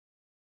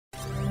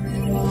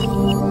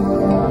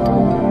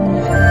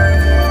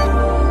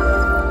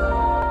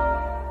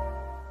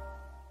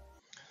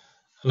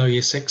Hello,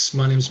 Year 6.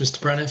 My name is Mr.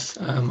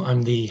 Braniff.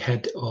 I'm the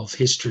head of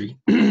history,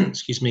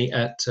 excuse me,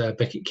 at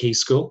Becket Keys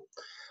School.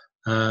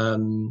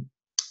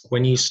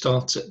 When you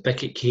start at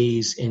Becket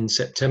Keys in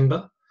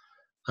September,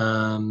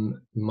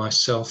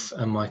 myself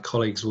and my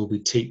colleagues will be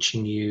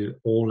teaching you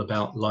all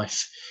about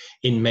life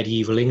in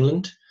medieval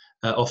England,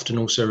 often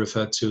also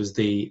referred to as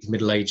the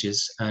Middle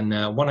Ages. And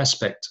one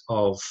aspect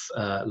of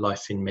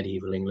life in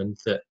medieval England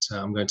that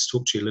I'm going to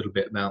talk to you a little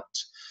bit about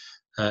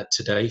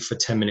today for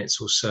 10 minutes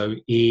or so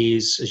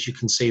is, as you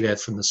can see there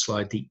from the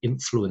slide, the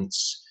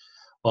influence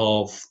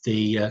of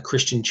the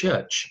Christian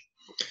church,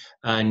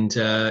 and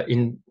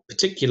in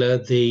particular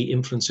the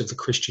influence of the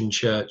Christian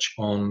church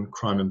on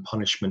crime and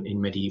punishment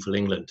in medieval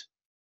England.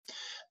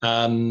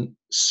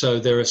 So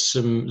there are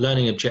some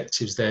learning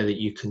objectives there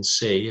that you can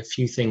see, a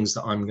few things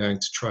that I'm going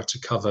to try to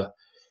cover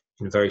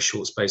in a very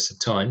short space of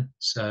time.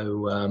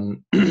 So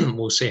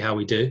we'll see how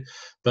we do.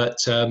 But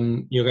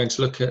you're going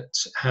to look at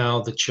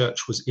how the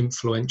church was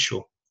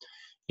influential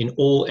in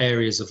all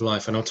areas of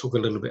life, and I'll talk a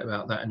little bit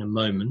about that in a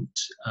moment.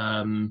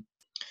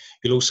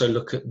 You'll also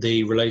look at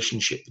the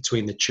relationship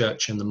between the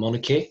church and the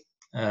monarchy.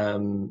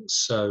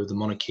 So the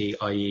monarchy,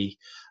 i.e.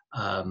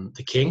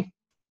 the king,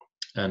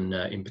 and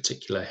in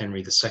particular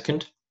Henry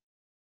II.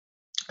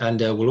 And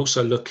we'll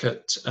also look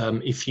at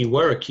if you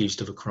were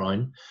accused of a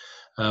crime,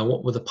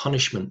 what were the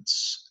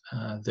punishments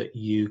that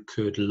you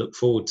could look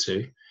forward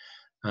to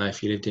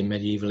if you lived in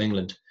medieval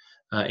England,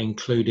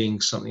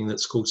 including something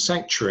that's called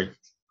sanctuary.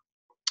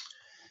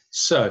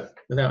 So,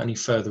 without any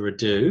further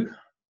ado,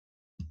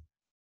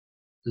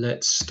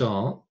 let's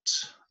start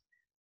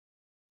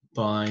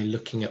by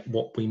looking at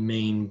what we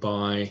mean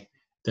by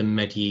the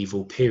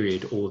medieval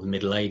period or the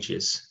Middle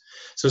Ages.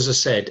 So, as I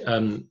said,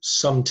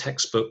 some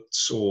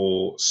textbooks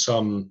or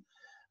some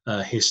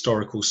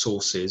historical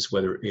sources,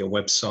 whether it be a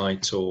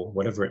website or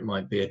whatever it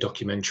might be, a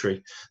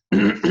documentary,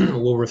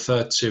 will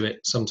refer to it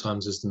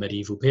sometimes as the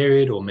medieval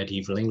period or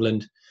medieval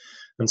England,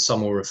 and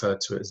some will refer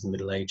to it as the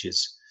Middle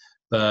Ages.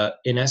 But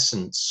in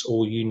essence,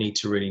 all you need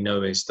to really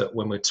know is that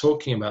when we're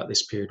talking about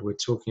this period, we're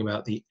talking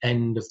about the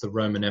end of the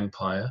Roman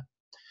Empire,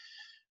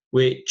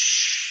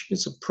 which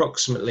is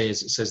approximately,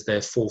 as it says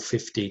there,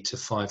 450 to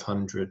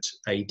 500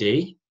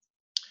 AD.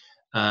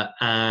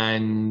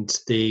 And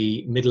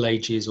the Middle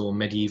Ages or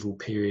medieval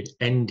period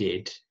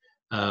ended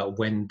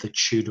when the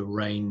Tudor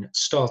reign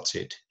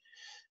started.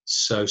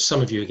 So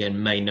some of you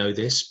again may know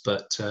this,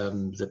 but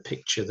the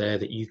picture there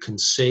that you can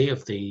see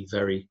of the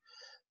very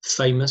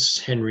famous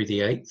Henry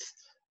VIII,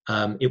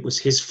 it was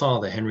his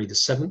father, Henry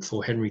VII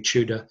or Henry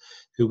Tudor,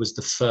 who was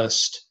the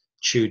first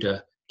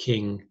Tudor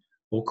king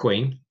or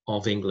queen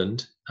of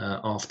England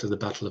after the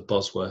Battle of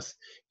Bosworth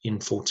in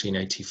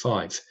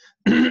 1485.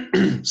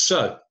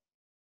 So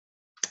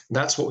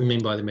that's what we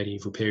mean by the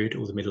medieval period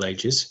or the Middle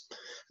Ages.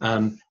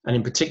 And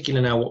in particular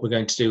now what we're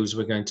going to do is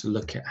we're going to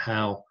look at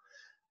how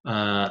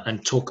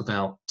and talk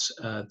about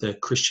the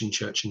Christian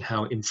church and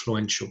how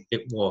influential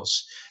it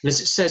was. And as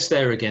it says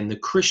there again, the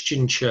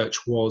Christian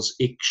church was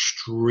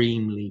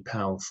extremely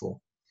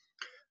powerful.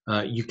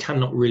 You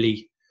cannot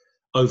really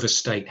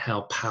overstate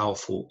how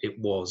powerful it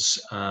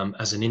was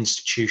as an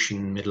institution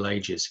in the Middle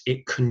Ages.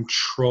 It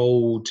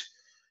controlled,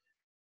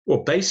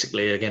 well,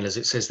 basically, again, as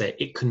it says there,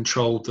 it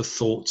controlled the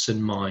thoughts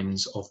and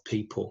minds of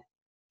people.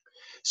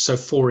 So,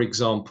 for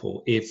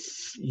example, if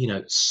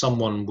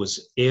someone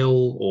was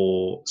ill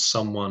or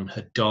someone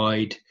had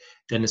died,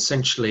 then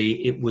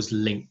essentially it was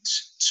linked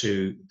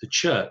to the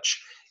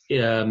church.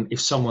 If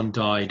someone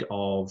died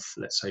of,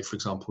 let's say, for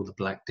example, the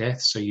Black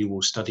Death, so you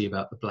will study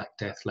about the Black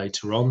Death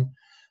later on.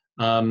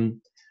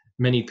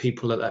 Many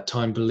people at that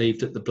time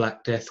believed that the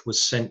Black Death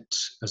was sent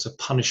as a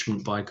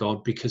punishment by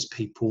God because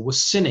people were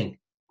sinning.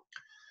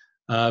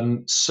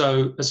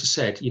 So, as I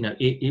said,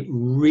 it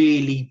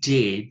really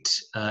did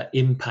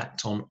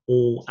impact on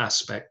all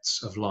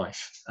aspects of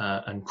life,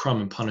 and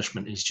crime and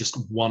punishment is just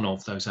one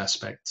of those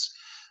aspects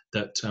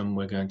that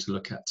we're going to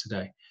look at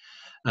today.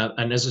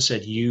 And as I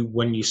said,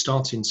 when you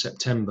start in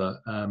September,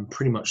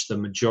 pretty much the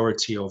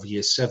majority of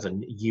Year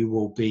 7, you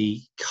will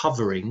be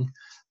covering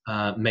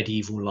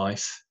medieval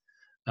life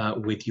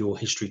with your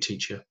history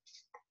teacher.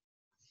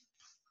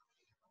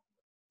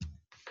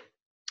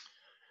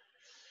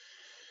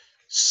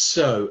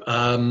 So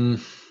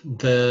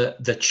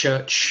the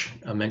church,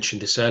 I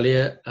mentioned this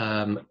earlier,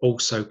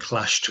 also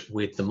clashed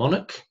with the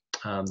monarch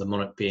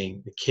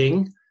being the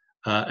king.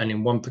 And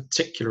in one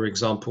particular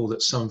example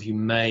that some of you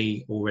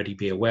may already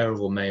be aware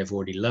of or may have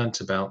already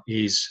learnt about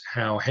is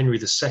how Henry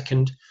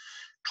II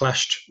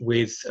clashed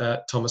with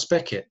Thomas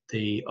Becket,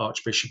 the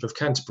Archbishop of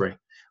Canterbury,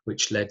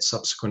 which led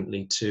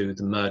subsequently to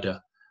the murder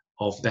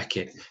of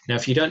Becket. Now,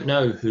 if you don't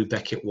know who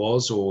Becket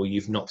was or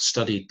you've not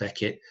studied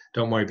Becket,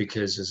 don't worry,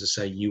 because, as I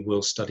say, you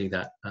will study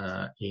that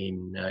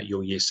in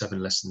your Year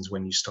 7 lessons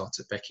when you start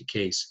at Becket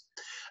Keys.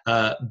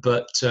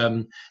 But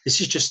this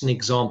is just an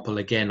example,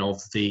 again,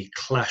 of the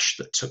clash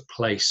that took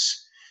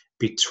place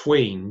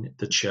between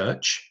the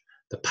church,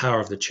 the power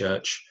of the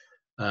church,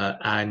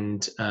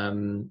 and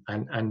the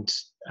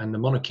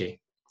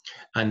monarchy.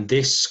 And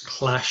this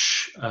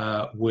clash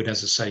would,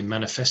 as I say,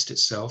 manifest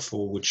itself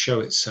or would show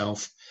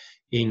itself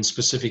in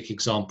specific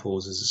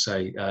examples. As I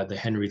say, the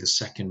Henry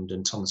II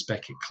and Thomas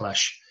Becket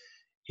clash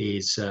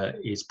is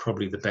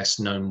probably the best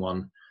known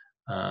one,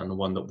 and the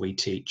one that we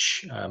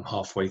teach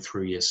halfway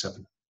through year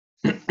 7.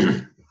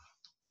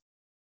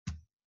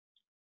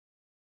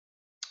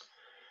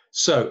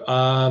 So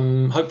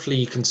hopefully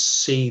you can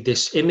see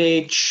this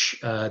image.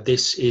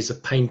 This is a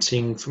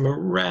painting from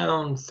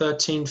around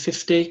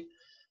 1350,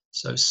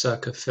 so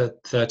circa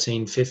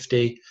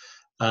 1350.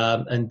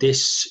 And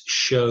this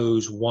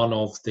shows one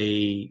of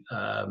the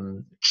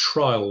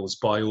trials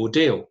by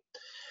ordeal.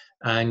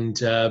 And,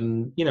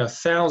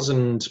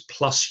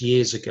 1,000+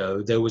 years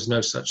ago, there was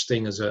no such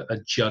thing as a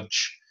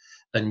judge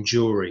and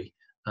jury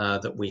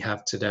that we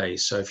have today.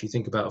 So if you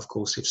think about, of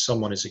course, if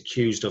someone is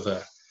accused of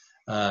a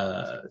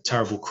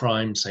terrible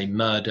crime, say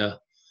murder,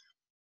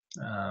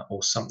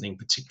 or something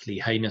particularly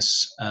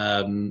heinous,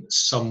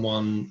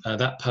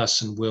 that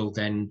person will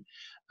then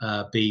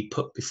be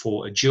put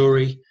before a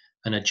jury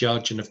and a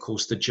judge, and of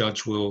course the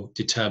judge will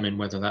determine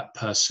whether that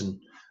person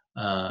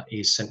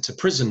is sent to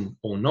prison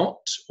or not,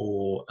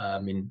 or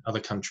in other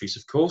countries,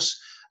 of course,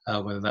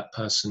 whether that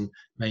person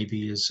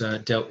maybe is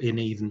dealt in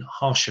even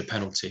harsher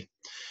penalty.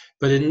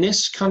 But in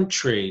this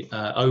country,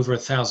 over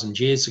 1,000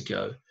 years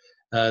ago,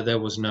 there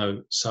was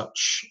no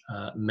such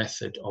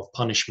method of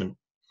punishment.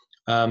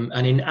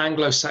 And in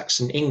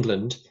Anglo-Saxon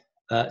England,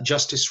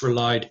 justice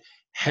relied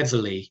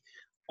heavily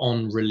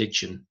on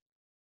religion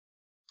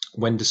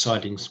when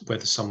deciding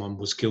whether someone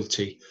was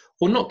guilty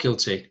or not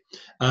guilty.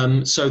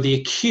 So the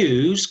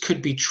accused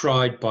could be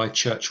tried by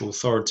church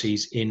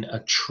authorities in a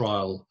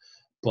trial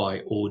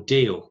by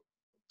ordeal.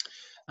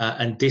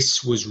 And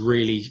this was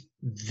really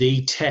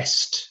the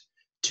test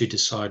to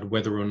decide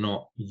whether or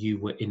not you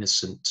were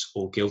innocent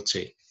or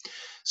guilty.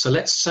 So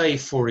let's say,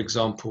 for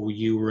example,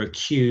 you were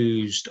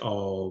accused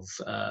of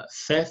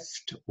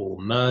theft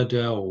or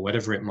murder or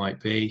whatever it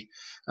might be.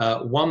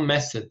 One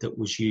method that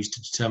was used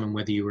to determine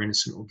whether you were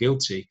innocent or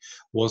guilty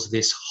was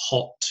this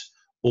hot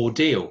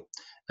ordeal.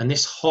 And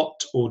this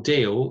hot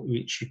ordeal,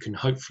 which you can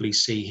hopefully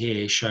see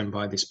here shown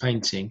by this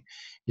painting,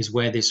 is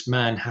where this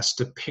man has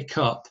to pick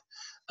up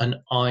an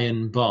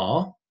iron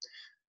bar.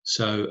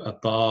 So a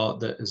bar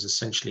that has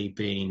essentially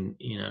been,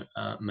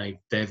 made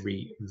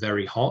very,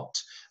 very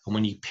hot. And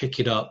when you pick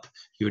it up,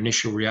 your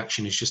initial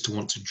reaction is just to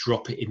want to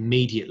drop it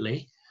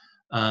immediately.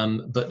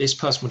 But this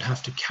person would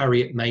have to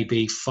carry it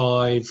maybe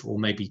 5 or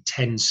maybe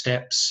 10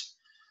 steps.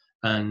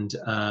 And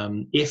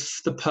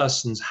if the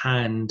person's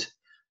hand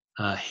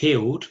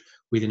healed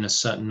within a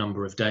certain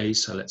number of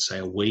days, so let's say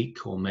a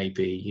week or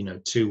maybe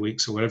 2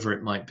 weeks or whatever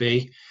it might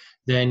be,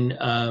 then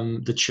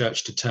the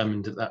church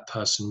determined that that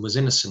person was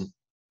innocent.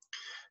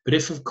 But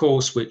if, of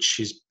course, which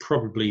is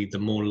probably the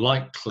more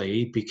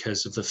likely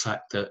because of the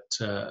fact that,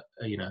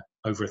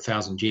 over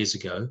 1,000 years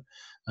ago,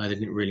 they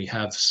didn't really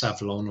have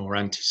Savlon or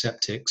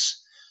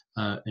antiseptics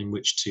in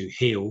which to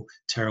heal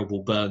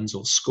terrible burns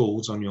or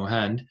scalds on your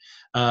hand.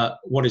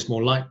 What is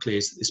more likely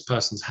is that this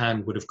person's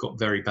hand would have got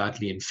very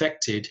badly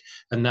infected,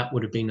 and that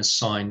would have been a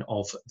sign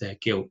of their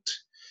guilt.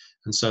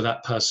 And so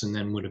that person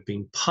then would have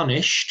been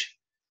punished,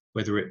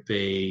 whether it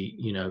be,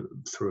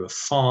 through a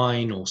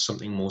fine or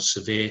something more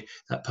severe.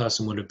 That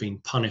person would have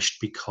been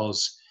punished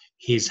because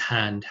his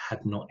hand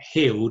had not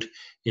healed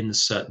in a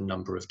certain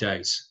number of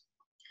days.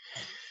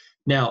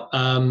 Now,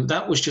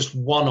 that was just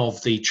one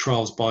of the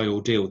trials by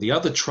ordeal. The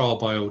other trial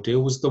by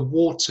ordeal was the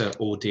water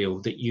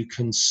ordeal that you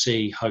can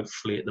see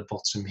hopefully at the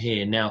bottom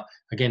here. Now,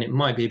 again, it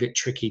might be a bit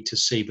tricky to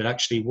see, but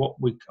actually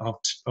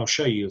I'll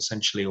show you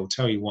essentially, or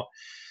tell you what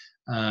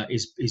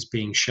is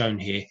being shown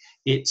here.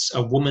 It's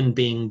a woman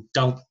being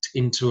dunked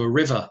into a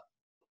river.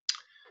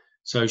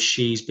 So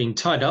she's being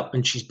tied up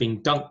and she's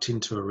being dunked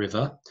into a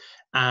river.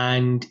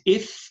 And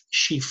if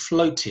she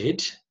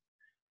floated,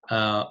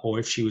 or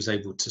if she was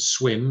able to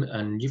swim,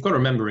 and you've got to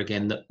remember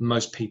again that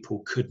most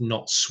people could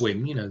not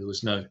swim, there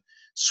was no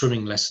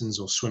swimming lessons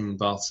or swimming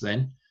baths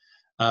then.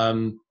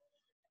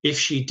 If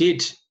she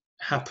did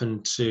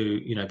happen to,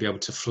 be able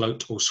to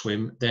float or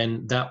swim,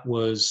 then that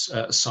was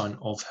a sign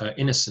of her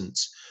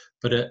innocence.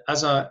 But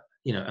as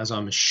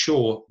I'm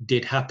sure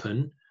did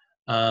happen,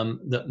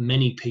 that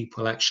many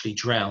people actually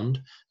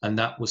drowned, and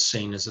that was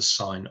seen as a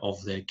sign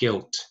of their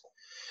guilt.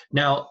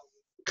 Now,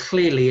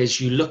 clearly,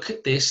 as you look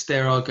at this,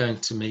 there are going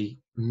to be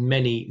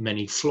many,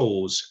 many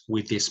flaws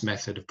with this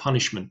method of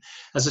punishment.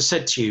 As I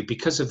said to you,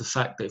 because of the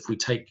fact that if we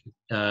take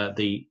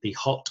the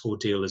hot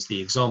ordeal as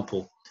the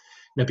example,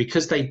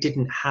 because they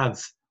didn't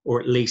have, or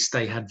at least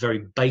they had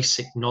very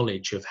basic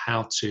knowledge of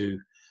how to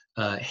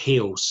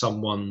heal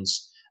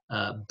someone's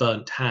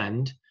burnt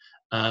hand,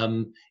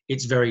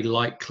 it's very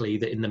likely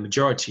that in the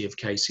majority of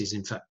cases,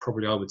 in fact,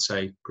 probably I would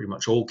say pretty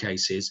much all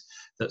cases,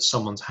 that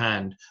someone's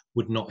hand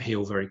would not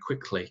heal very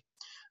quickly.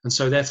 And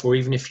so therefore,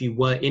 even if you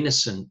were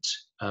innocent,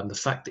 the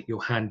fact that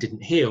your hand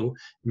didn't heal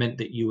meant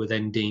that you were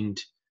then deemed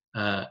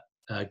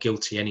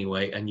guilty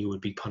anyway, and you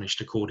would be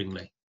punished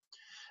accordingly.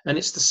 And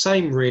it's the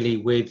same really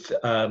with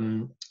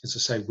as I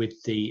say,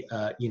 with the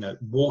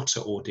water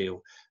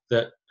ordeal.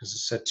 That, as I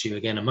said to you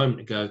again a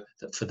moment ago,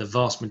 that for the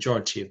vast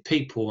majority of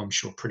people, I'm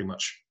sure pretty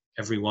much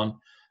everyone,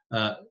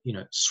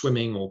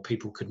 swimming, or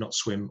people could not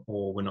swim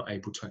or were not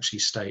able to actually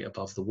stay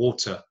above the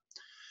water.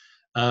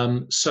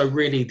 So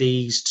really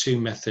these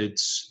two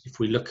methods, if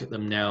we look at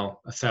them now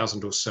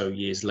 1,000 or so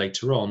years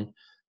later on,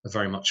 are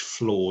very much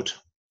flawed.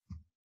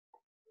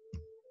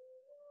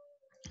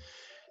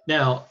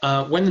 Now,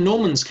 when the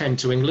Normans came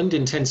to England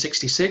in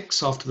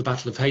 1066, after the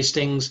Battle of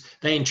Hastings,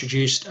 they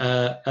introduced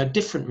a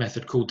different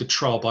method called the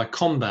trial by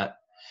combat.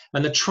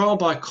 And the trial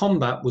by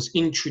combat was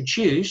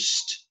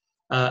introduced,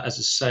 as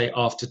I say,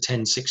 after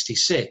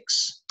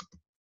 1066.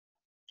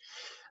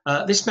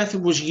 This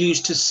method was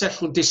used to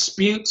settle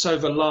disputes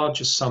over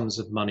larger sums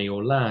of money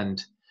or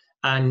land.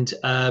 And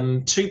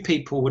two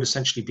people would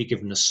essentially be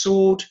given a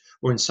sword,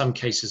 or in some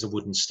cases a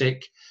wooden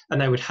stick,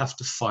 and they would have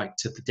to fight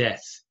to the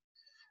death.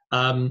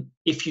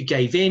 If you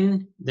gave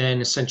in, then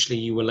essentially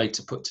you were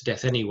later put to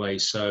death anyway.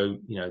 So,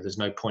 there's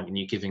no point in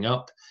you giving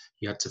up.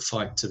 You had to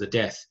fight to the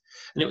death.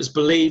 And it was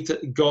believed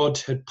that God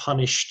had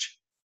punished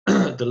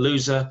the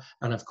loser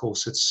and, of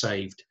course, had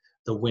saved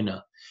the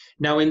winner.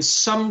 Now, in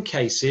some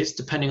cases,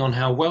 depending on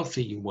how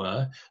wealthy you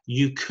were,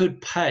 you could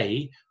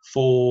pay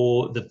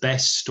for the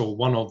best or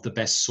one of the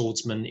best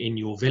swordsmen in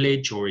your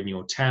village or in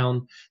your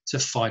town to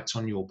fight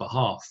on your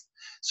behalf.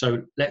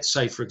 So let's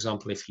say, for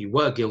example, if you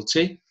were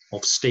guilty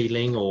of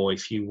stealing, or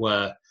if you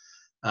were,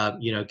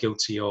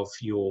 guilty of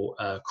your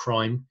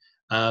crime,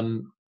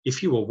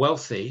 if you were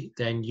wealthy,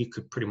 then you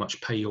could pretty much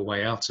pay your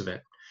way out of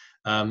it.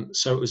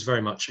 So it was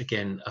very much,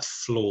 again, a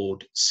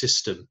flawed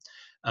system.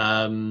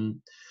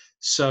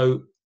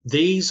 So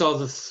these are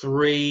the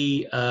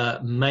three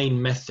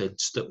main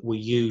methods that were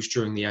used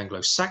during the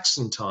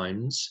Anglo-Saxon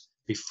times,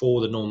 before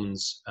the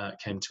Normans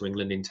came to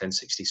England in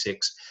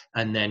 1066,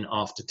 and then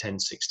after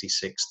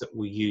 1066, that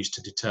were used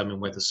to determine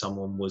whether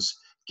someone was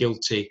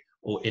guilty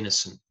or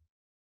innocent.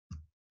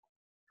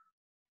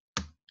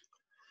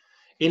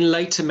 In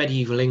later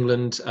medieval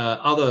England,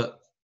 other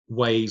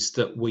ways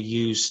that were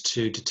used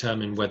to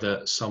determine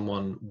whether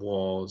someone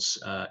was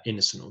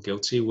innocent or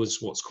guilty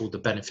was what's called the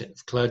benefit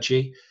of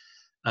clergy,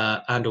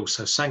 and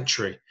also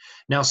sanctuary.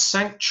 Now,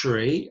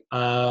 sanctuary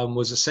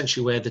was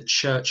essentially where the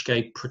church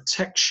gave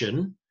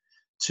protection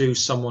to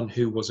someone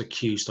who was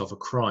accused of a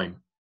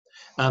crime.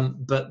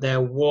 But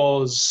there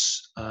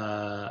was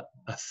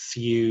a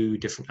few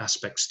different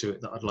aspects to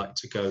it that I'd like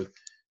to go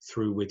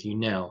through with you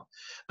now.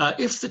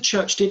 If the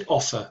church did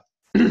offer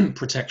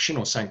protection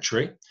or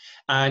sanctuary,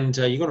 and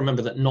you've got to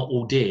remember that not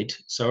all did,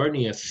 so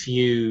only a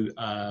few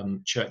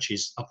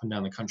churches up and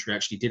down the country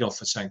actually did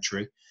offer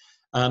sanctuary,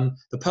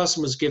 the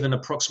person was given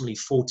approximately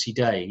 40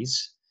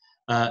 days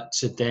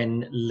to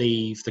then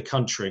leave the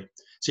country.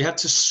 So you had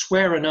to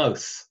swear an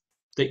oath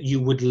that you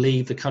would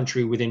leave the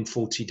country within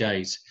 40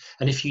 days.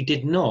 And if you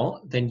did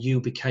not, then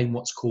you became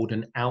what's called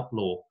an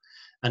outlaw.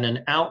 And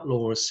an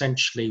outlaw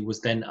essentially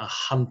was then a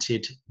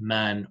hunted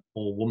man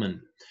or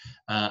woman,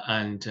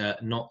 and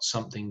not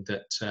something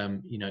that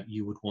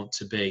you would want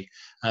to be,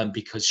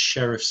 because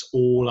sheriffs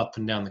all up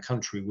and down the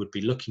country would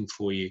be looking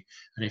for you.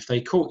 And if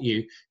they caught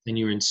you, then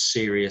you're in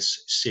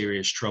serious,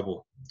 serious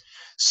trouble.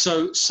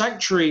 So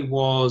sanctuary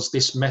was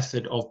this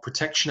method of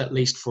protection, at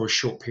least for a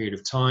short period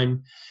of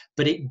time,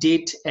 but it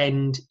did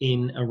end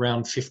in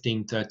around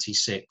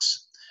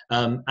 1536.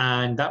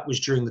 And that was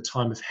during the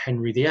time of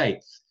Henry VIII,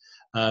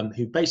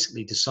 who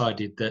basically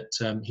decided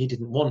that he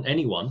didn't want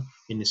anyone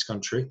in this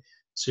country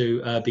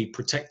to be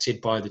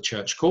protected by the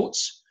church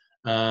courts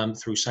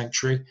through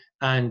sanctuary,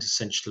 and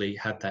essentially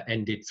had that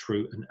ended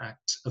through an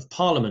act of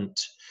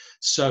parliament.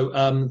 So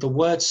the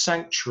word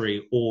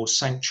sanctuary, or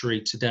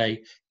sanctuary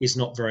today, is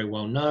not very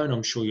well known.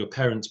 I'm sure your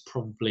parents,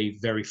 probably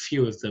very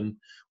few of them,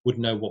 would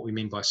know what we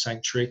mean by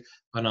sanctuary.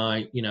 And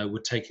I,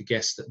 would take a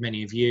guess that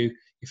many of you,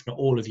 if not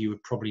all of you,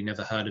 have probably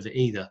never heard of it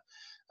either.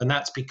 And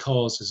that's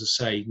because, as I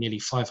say, nearly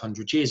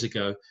 500 years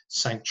ago,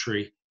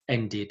 sanctuary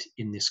ended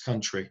in this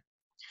country.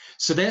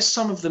 So there's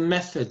some of the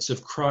methods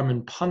of crime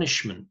and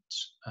punishment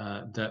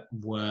that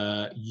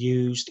were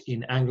used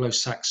in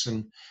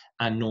Anglo-Saxon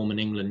and Norman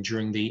England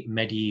during the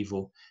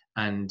medieval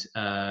and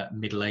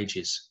Middle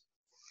Ages.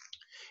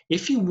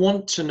 If you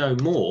want to know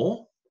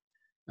more,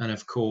 and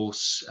of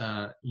course,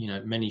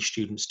 many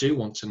students do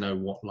want to know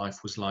what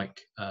life was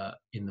like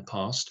in the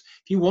past.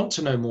 If you want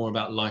to know more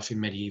about life in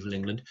medieval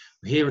England,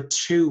 here are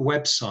two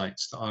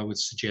websites that I would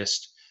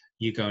suggest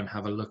you go and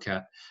have a look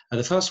at.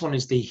 The first one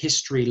is the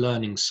History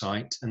Learning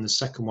site, and the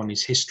second one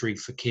is History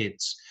for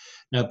Kids.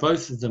 Now,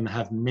 both of them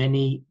have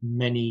many,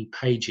 many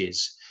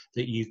pages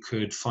that you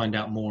could find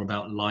out more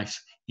about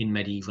life in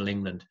medieval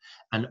England,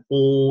 and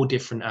all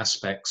different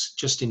aspects,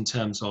 just in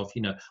terms of,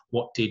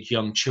 what did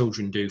young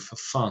children do for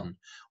fun?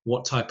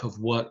 What type of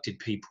work did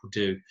people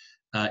do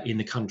in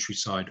the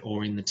countryside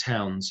or in the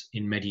towns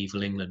in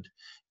medieval England?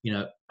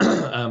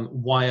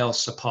 Why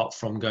else, apart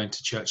from going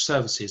to church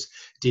services,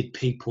 did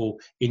people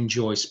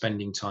enjoy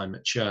spending time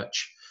at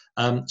church?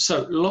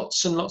 So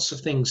lots and lots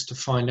of things to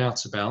find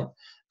out about,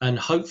 and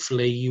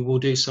hopefully you will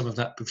do some of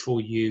that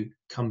before you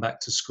come back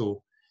to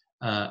school.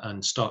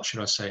 and start, should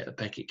I say, at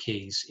Becket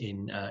Keys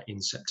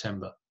in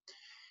September.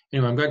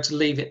 Anyway, I'm going to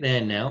leave it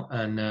there now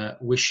and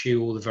wish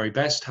you all the very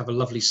best. Have a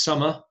lovely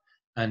summer,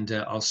 and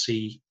I'll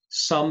see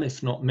some,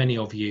 if not many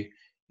of you,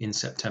 in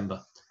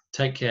September.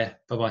 Take care.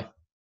 Bye-bye.